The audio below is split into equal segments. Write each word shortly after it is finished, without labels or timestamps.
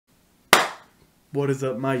What is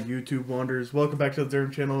up, my YouTube wanderers? Welcome back to the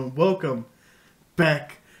Derm channel, and welcome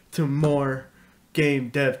back to more Game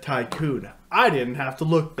Dev Tycoon. I didn't have to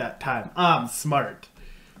look that time. I'm smart.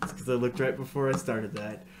 It's because I looked right before I started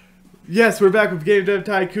that. Yes, we're back with Game Dev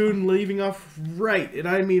Tycoon, leaving off right, and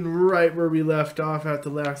I mean right where we left off at the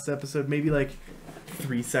last episode, maybe like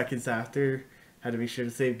 3 seconds after. Had to make sure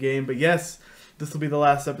to save game, but yes, this will be the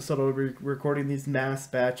last episode. I'll be recording these mass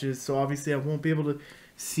batches, so obviously I won't be able to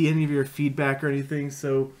see any of your feedback or anything.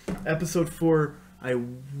 So episode 4, I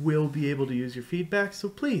will be able to use your feedback, so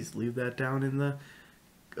please leave that down in the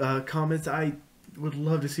comments. I would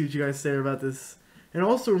love to see what you guys say about this. And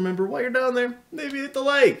also remember, while you're down there, maybe hit the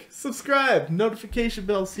like, subscribe, notification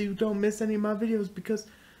bell so you don't miss any of my videos, because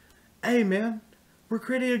hey man, we're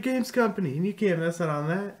creating a games company and you can't mess out on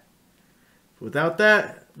that.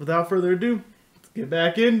 Without further ado, let's get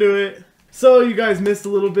back into it. So you guys missed a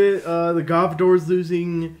little bit. The Gavador's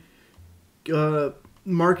losing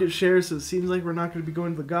market share, so it seems like we're not going to be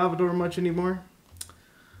going to the Gavador much anymore.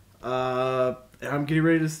 I'm getting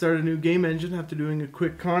ready to start a new game engine after doing a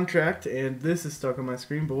quick contract, and this is stuck on my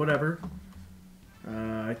screen, but whatever.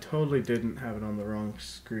 I totally didn't have it on the wrong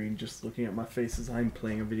screen, just looking at my face as I'm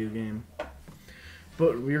playing a video game.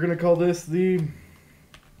 But we're going to call this the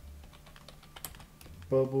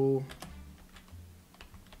Bubble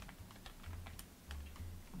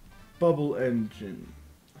Engine.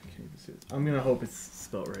 I can't even see it. I'm gonna hope it's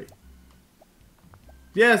spelled right.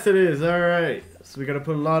 Yes, it is. Alright. So we gotta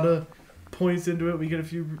put a lot of points into it. We get a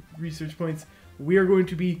few research points. We are going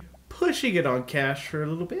to be pushing it on cash for a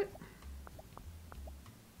little bit.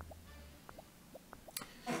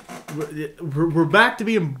 We're back to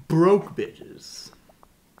being broke bitches.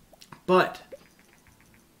 But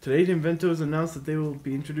today, Invento has announced that they will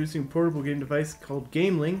be introducing a portable game device called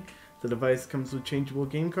GameLink. The device comes with changeable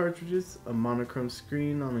game cartridges, a monochrome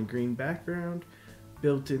screen on a green background,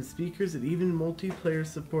 built-in speakers, and even multiplayer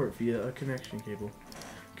support via a connection cable.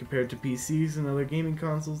 Compared to PCs and other gaming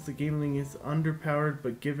consoles, the GameLink is underpowered,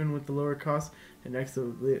 but given with the lower cost and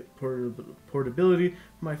excellent portability,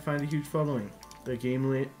 might find a huge following. The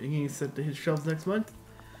GameLink is set to hit shelves next month.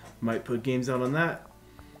 Might put games out on that.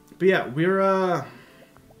 But yeah, we're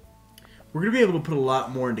going to be able to put a lot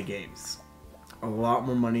more into games. A lot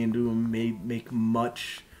more money into them, make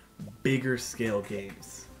much bigger scale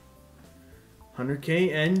games. 100K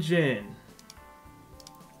engine.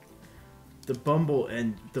 The bubble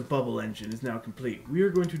engine is now complete. We are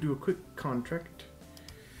going to do a quick contract.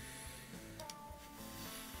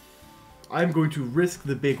 I'm going to risk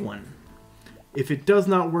the big one. If it does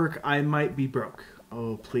not work, I might be broke.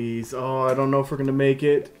 Oh, please. Oh, I don't know if we're going to make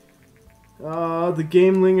it. Oh, the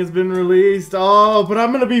GameLink has been released. Oh, but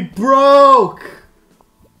I'm gonna be broke!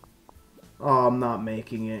 Oh, I'm not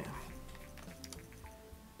making it.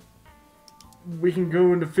 We can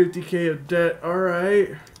go into 50K of debt.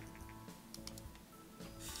 Alright.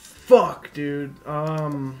 Fuck, dude.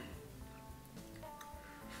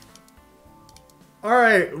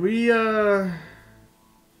 Alright, we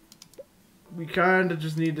kinda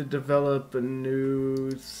just need to develop a new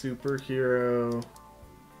superhero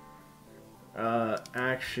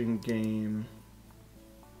action game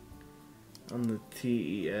on the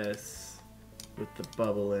TES with the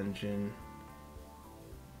bubble engine.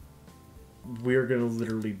 We're gonna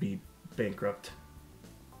literally be bankrupt.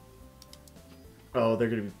 Oh, they're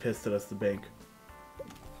gonna be pissed at us, the bank.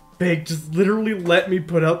 Bank, just literally let me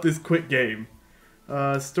put out this quick game.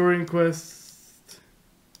 Story and quest.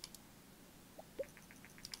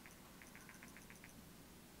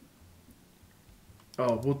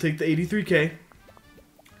 Oh, we'll take the 83K.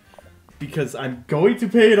 Because I'm going to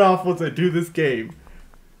pay it off once I do this game.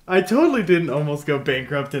 I totally didn't almost go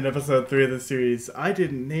bankrupt in episode 3 of the series. I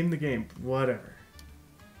didn't name the game. Whatever.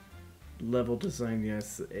 Level design,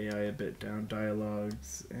 yes. AI a bit down.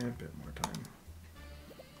 Dialogues, and a bit more time.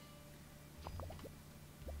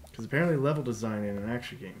 Because apparently level design in an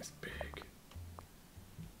action game is big.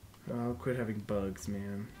 I'll quit having bugs,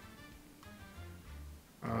 man.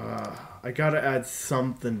 I gotta add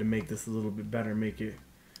something to make this a little bit better. Make it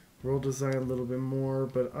world design a little bit more,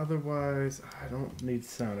 but otherwise, I don't need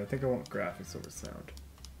sound. I think I want graphics over sound.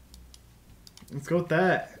 Let's go with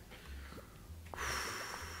that.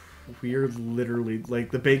 We're literally,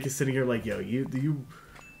 like, the bank is sitting here like, yo,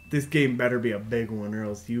 this game better be a big one or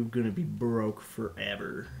else you're gonna be broke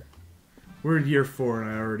forever. We're in year 4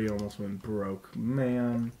 and I already almost went broke.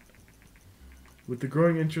 Man. With the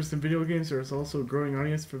growing interest in video games, there's also a growing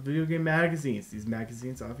audience for video game magazines. These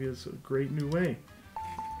magazines offer us a great new way.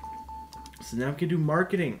 So now we can do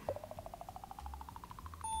marketing.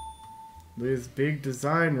 This big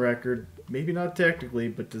design record, maybe not technically,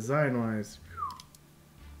 but design-wise.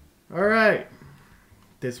 Alright.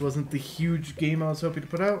 This wasn't the huge game I was hoping to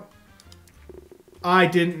put out. I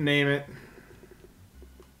didn't name it.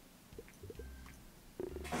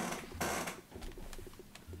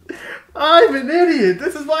 I'm an idiot.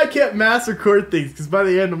 This is why I can't mass record things, because by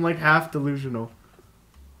the end I'm like half delusional.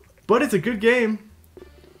 But it's a good game.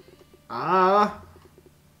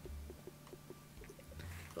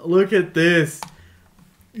 Look at this.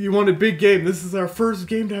 You want a big game. This is our first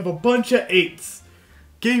game to have a bunch of 8s.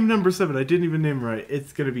 Game number 7. I didn't even name right.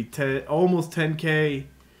 It's going to be 10, almost 10K.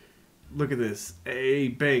 Look at this. A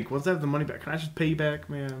bank. Once I have the money back. Can I just pay you back,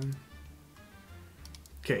 man?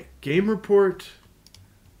 Okay. Game report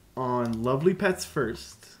on Lovely Pets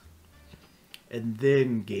first. And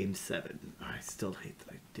then Game 7. I still hate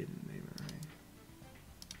that I didn't name it right.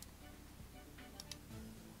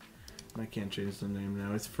 I can't change the name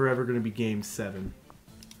now. It's forever going to be Game 7.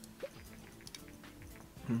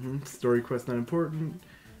 Story quest not important.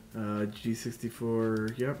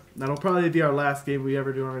 G64, yep. That'll probably be our last game we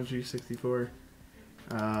ever do on a G64.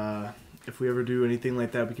 If we ever do anything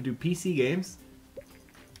like that, we can do PC games.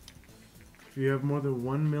 If you have more than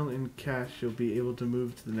 1 mil in cash, you'll be able to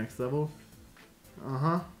move to the next level.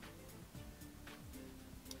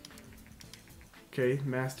 Okay,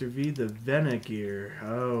 Master V, the Vena gear.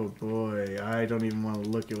 Oh boy, I don't even want to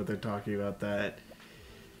look at what they're talking about that.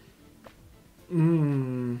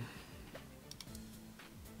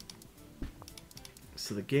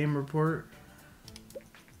 So the game report.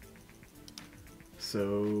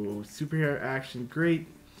 So superhero action, great.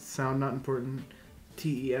 Sound not important.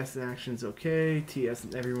 TES action's okay. TS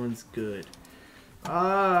and everyone's good.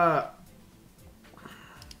 I'm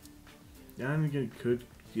gonna good.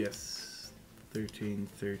 Yes, 13,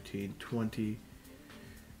 13, 20.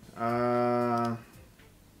 I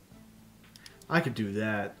could do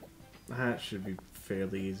that. That should be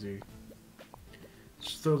fairly easy.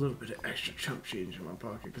 Just throw a little bit of extra chump change in my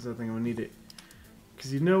pocket because I think I'm gonna need it.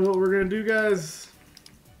 Because you know what we're gonna do, guys?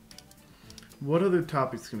 What other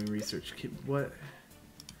topics can we research? What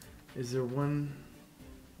is there one?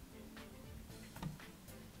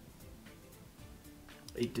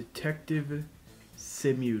 A detective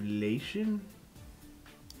simulation?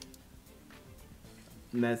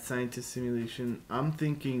 Mad scientist simulation. I'm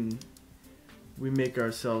thinking we make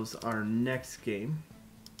ourselves our next game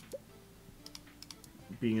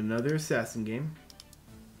being another assassin game.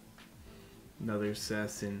 Another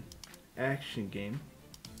assassin action game.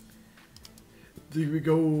 Do we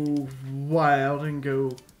go wild and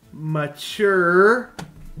go mature?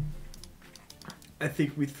 I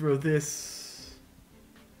think we throw this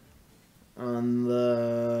on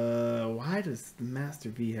the... Why does Master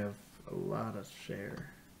V have a lot of share?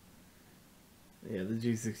 Yeah, the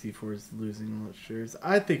G64 is losing a lot of shares.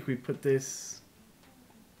 I think we put this...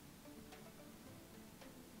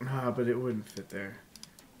 but it wouldn't fit there.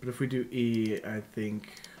 But if we do E, I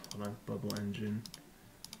think... Hold on, bubble engine.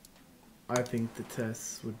 I think the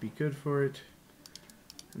tests would be good for it.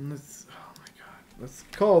 And let's... Oh my god. Let's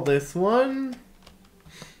call this one...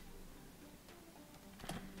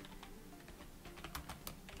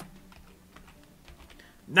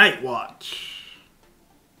 Night Watch.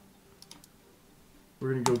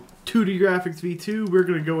 We're going to go 2D graphics V2. We're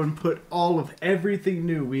going to go and put all of everything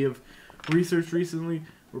new we have researched recently.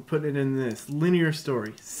 We're putting it in this. Linear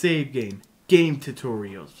story, save game, game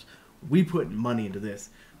tutorials. We put money into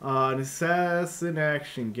this. An assassin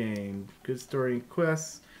action game. Good story and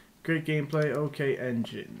quests. Great gameplay. Okay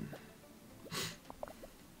engine.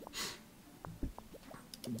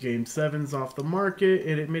 Game 7's off the market,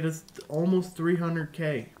 and it made us almost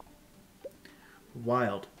 300K.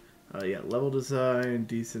 Wild. Yeah, level design,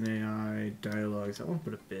 decent AI, dialogues. I want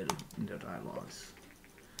to put a bit into dialogues.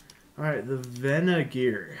 Alright, the Vena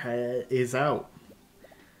gear is out.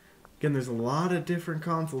 Again, there's a lot of different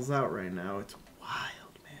consoles out right now. It's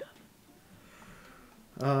wild,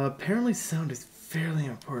 man. Apparently sound is fairly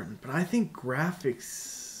important, but I think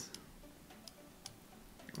graphics...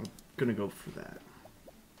 I'm gonna go for that.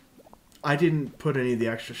 I didn't put any of the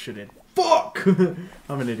extra shit in. Fuck!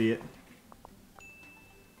 I'm an idiot.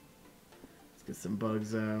 Let's get some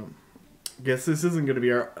bugs out. Guess this isn't going to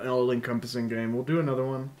be our all-encompassing game. We'll do another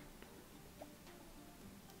one.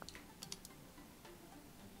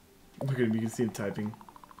 Look at him. You can see him typing.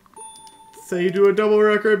 Say you do a double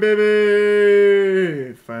record,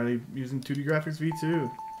 baby! Finally using 2D graphics V2.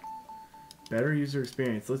 Better user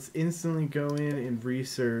experience. Let's instantly go in and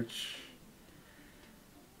research...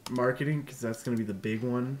 marketing, because that's going to be the big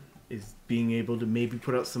one, is being able to maybe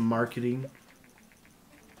put out some marketing.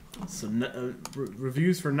 So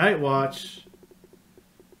reviews for Night Watch.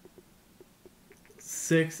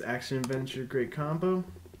 6 action adventure, great combo.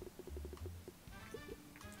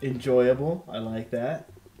 Enjoyable. I like that.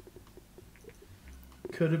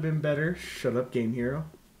 Could have been better. Shut up, Game Hero.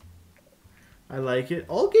 I like it.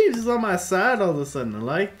 All games is on my side all of a sudden. I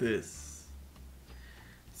like this.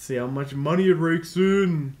 See how much money it rakes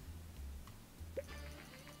in.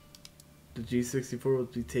 The G64 will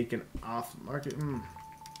be taken off the market. So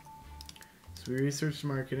we research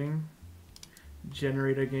marketing.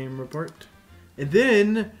 Generate a game report. And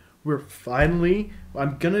then we're finally...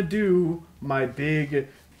 I'm going to do my big...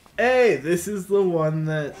 Hey, this is the one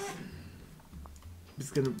that is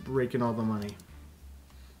going to rake in all the money.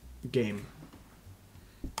 Game.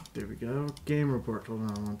 There we go. Game report. Hold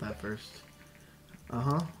on, I want that first.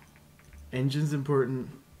 Engine's important.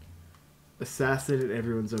 Assassin,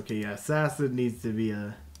 everyone's okay. Yeah, Assassin needs to be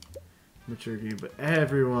a mature game, but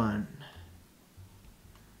everyone.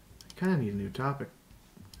 I kind of need a new topic.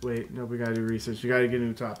 Wait, no, we gotta do research. We gotta get a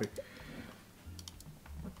new topic.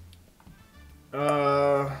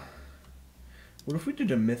 What if we did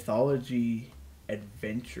a mythology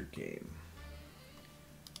adventure game?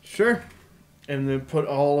 Sure. And then put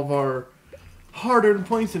all of our hard-earned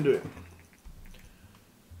points into it.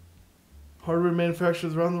 Hardware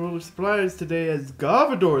manufacturers around the world are surprised today as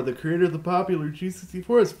Gavador, the creator of the popular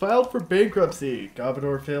G64, has filed for bankruptcy.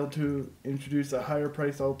 Gavador failed to introduce a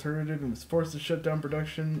higher-priced alternative and was forced to shut down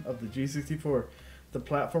production of the G64. The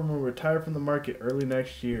platform will retire from the market early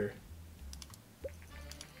next year.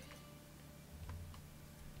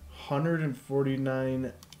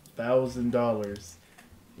 $149,000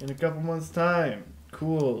 in a couple months' time.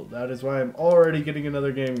 Cool. That is why I'm already getting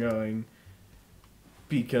another game going.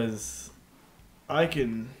 Because I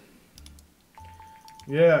can...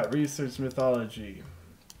 Yeah, research mythology.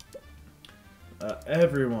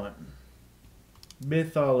 Everyone.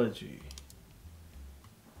 Mythology.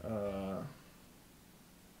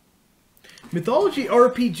 Mythology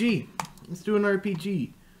RPG. Let's do an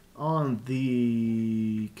RPG on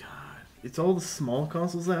the... God. It's all the small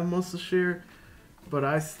consoles that have most to share. But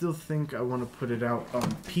I still think I want to put it out on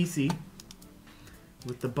PC.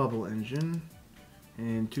 With the Bubble engine.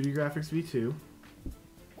 And 2D graphics V2.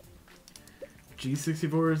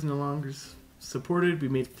 G64 is no longer supported. We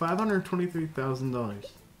made $523,000.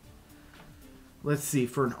 Let's see.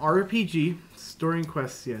 For an RPG, story and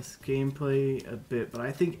quests, yes. Gameplay a bit, but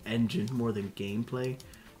I think engine more than gameplay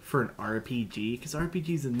for an RPG. Because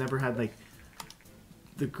RPGs have never had, like,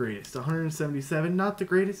 the greatest. 177, not the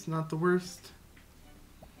greatest, not the worst.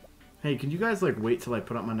 Hey, can you guys, like, wait till I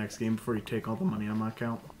put out my next game before you take all the money on my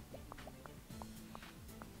account?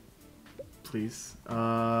 Please.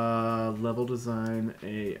 Level design,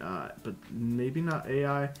 AI, but maybe not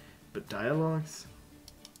AI, but dialogues.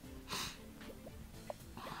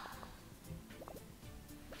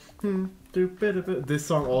 This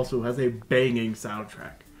song also has a banging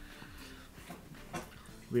soundtrack.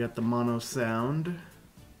 We got the mono sound.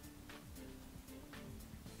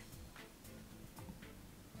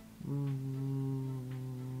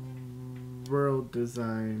 World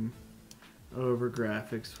design over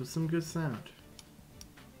graphics with some good sound.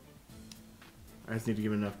 I just need to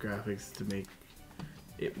give enough graphics to make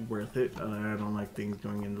it worth it. I don't like things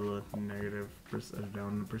going into the negative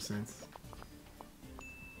down the percents.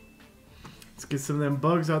 Let's get some of them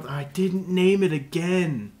bugs out. I didn't name it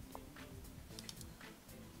again.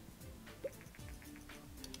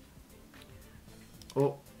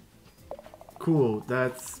 Oh, cool.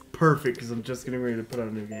 That's perfect because I'm just getting ready to put out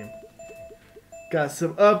a new game. Got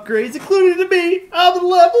some upgrades included to me. I'm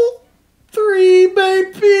level 3,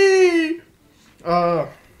 baby.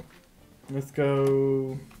 Let's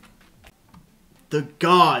go. The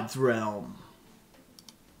God's Realm.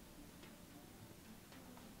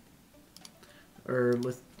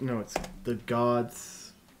 No, it's the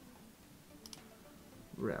God's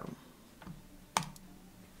Realm.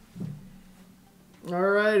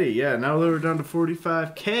 Alrighty, yeah, now that we're down to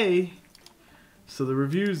 45K, so the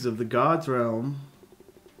reviews of the God's Realm.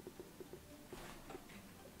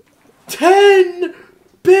 10!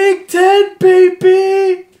 Big 10,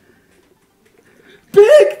 baby!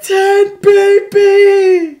 Big 10,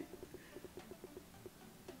 baby!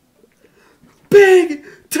 Big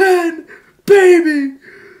 10, baby!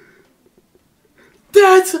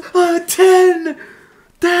 That's a 10!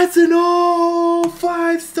 That's an all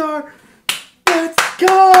 5-star! Let's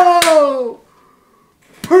go!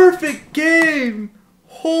 Perfect game!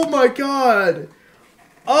 Oh my god!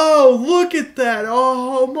 Oh, look at that!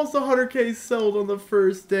 Oh, almost 100K sold on the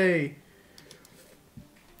first day.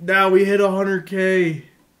 Now we hit 100K.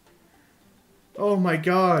 Oh my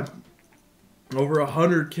god. Over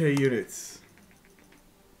 100K units.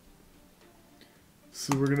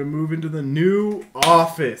 So we're gonna move into the new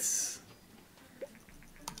office.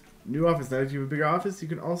 New office. Now that you have a bigger office, you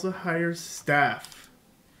can also hire staff.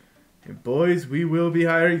 And boys, we will be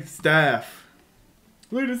hiring staff.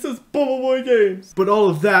 Look, it says Bubble Boy Games. But all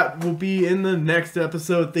of that will be in the next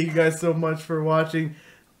episode. Thank you guys so much for watching.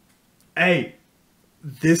 Hey,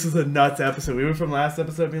 this is a nuts episode. We went from last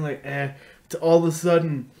episode being like, to all of a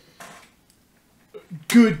sudden,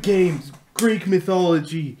 good games, Greek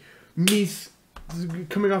mythology, me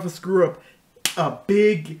coming off a screw up, a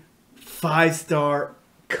big 5-star,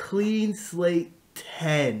 clean slate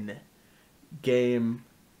 10 game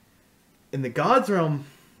in the God's Realm.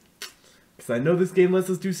 Because I know this game lets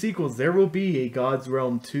us do sequels. There will be a God's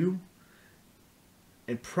Realm 2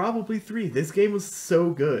 and probably 3. This game was so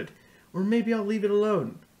good. Or maybe I'll leave it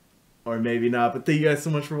alone. Or maybe not. But thank you guys so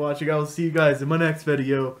much for watching. I will see you guys in my next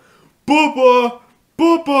video. Bye-bye!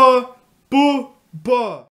 Bye-bye! Bye-bye!